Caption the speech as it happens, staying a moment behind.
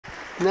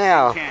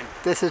Now,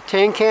 this is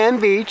Tin Can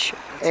Beach,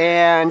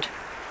 and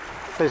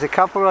there's a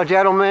couple of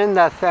gentlemen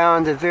that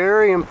found a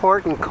very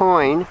important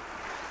coin.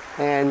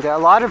 And a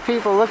lot of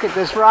people look at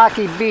this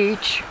rocky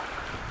beach,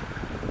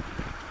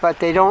 but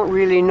they don't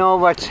really know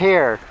what's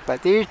here.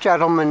 But these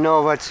gentlemen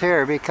know what's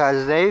here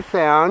because they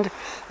found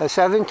a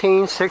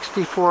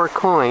 1764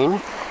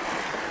 coin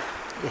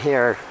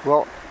here.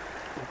 Well,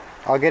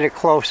 I'll get a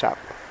close-up.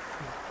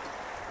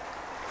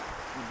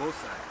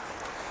 Both sides.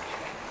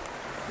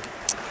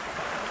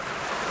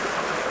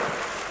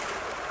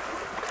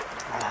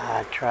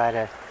 Try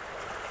to...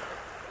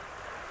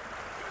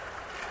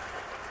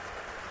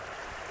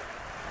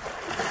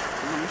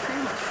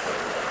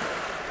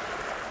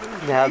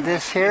 Now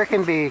this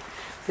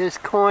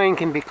coin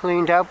can be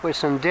cleaned up with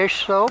some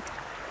dish soap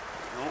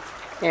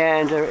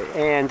and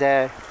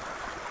a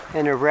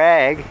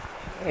rag,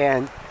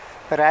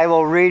 but I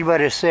will read what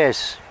it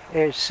says.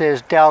 It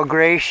says Del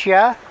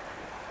Gracia.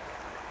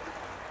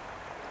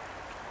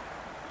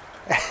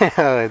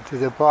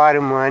 The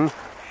bottom one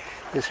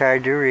is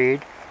hard to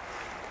read.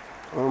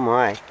 Oh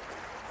my.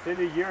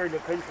 City year in the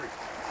country.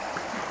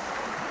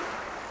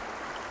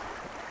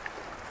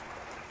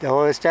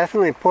 Oh, it's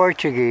definitely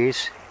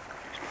Portuguese.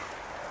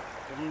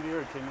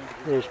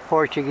 There's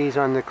Portuguese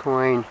on the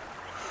coin.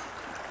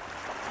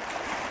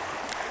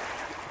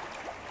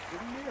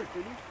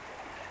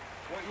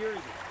 What year is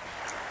it?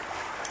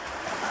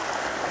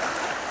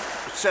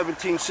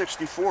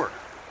 1764.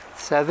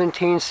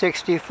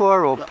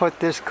 1764. We'll put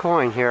this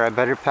coin here. I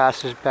better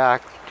pass this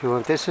back to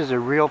him. This is a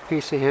real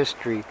piece of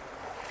history.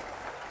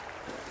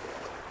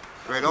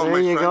 Right on, there my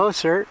you friend. go,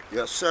 sir.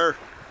 Yes, sir.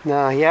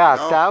 Now, yeah,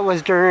 that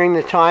was during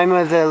the time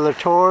of the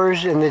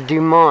Latours and the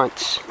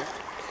Dumonts.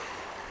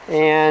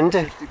 And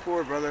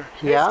 64, brother.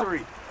 Yeah.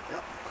 History.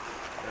 Yep.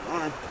 Right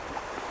on.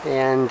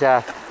 And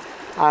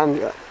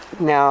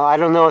now I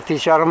don't know if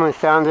these gentlemen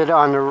found it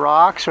on the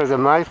rocks or the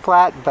mud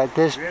flat, but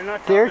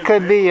there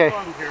could be a.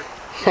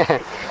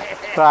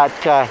 But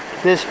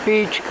this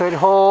beach could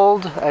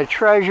hold a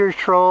treasure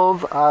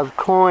trove of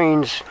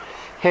coins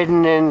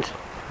hidden in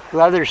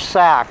leather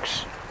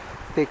sacks,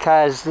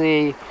 because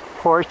the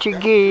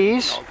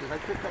Portuguese,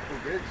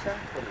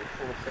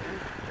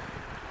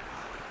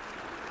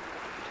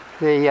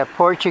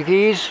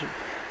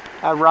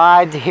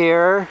 arrived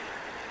here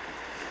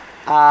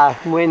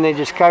when they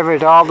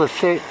discovered all the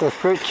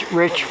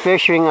rich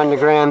fishing on the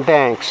Grand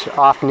Banks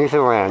off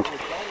Newfoundland,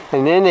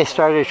 and then they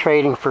started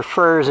trading for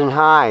furs and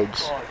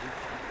hides.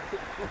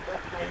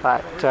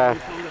 But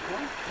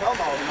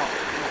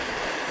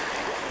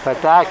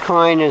that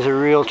coin is a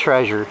real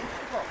treasure.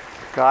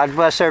 God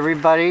bless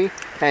everybody.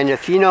 And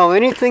if you know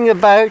anything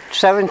about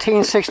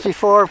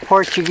 1764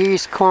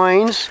 Portuguese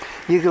coins,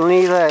 you can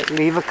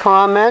leave a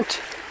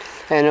comment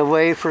and a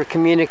way for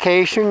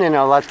communication, and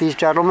I'll let these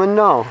gentlemen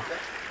know.